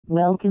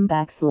Welcome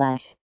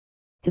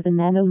to the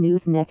Nano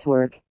News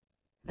Network,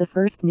 the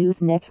first news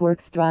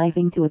network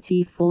striving to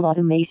achieve full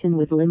automation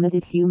with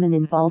limited human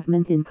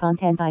involvement in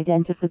content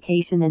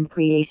identification and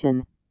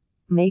creation.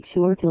 Make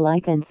sure to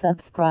like and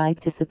subscribe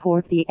to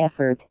support the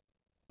effort.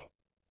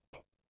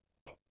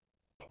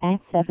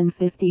 At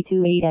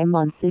 7:52 a.m.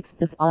 on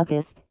 6th of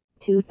August,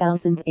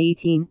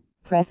 2018,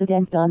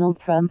 President Donald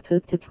Trump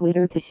took to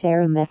Twitter to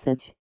share a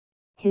message.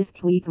 His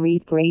tweet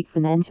read: "Great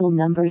financial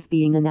numbers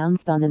being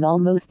announced on an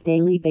almost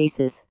daily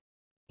basis.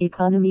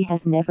 Economy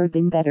has never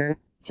been better,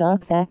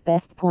 jobs at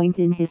best point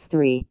in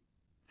history.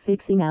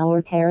 Fixing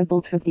our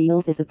terrible trade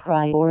deals is a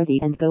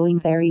priority and going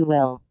very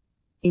well.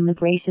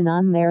 Immigration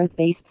on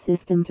merit-based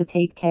system to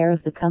take care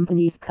of the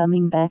companies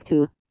coming back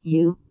to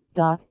U.S.A.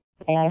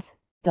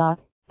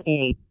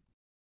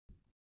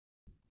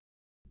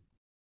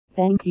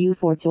 Thank you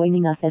for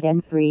joining us at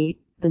N3,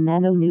 the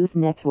Nano News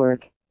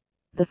Network,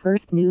 the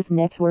first news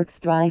network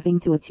striving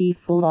to achieve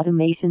full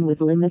automation with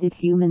limited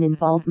human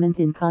involvement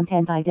in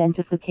content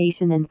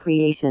identification and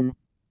creation.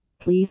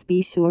 Please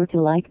be sure to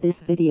like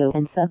this video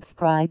and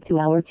subscribe to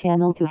our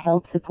channel to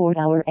help support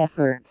our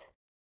efforts.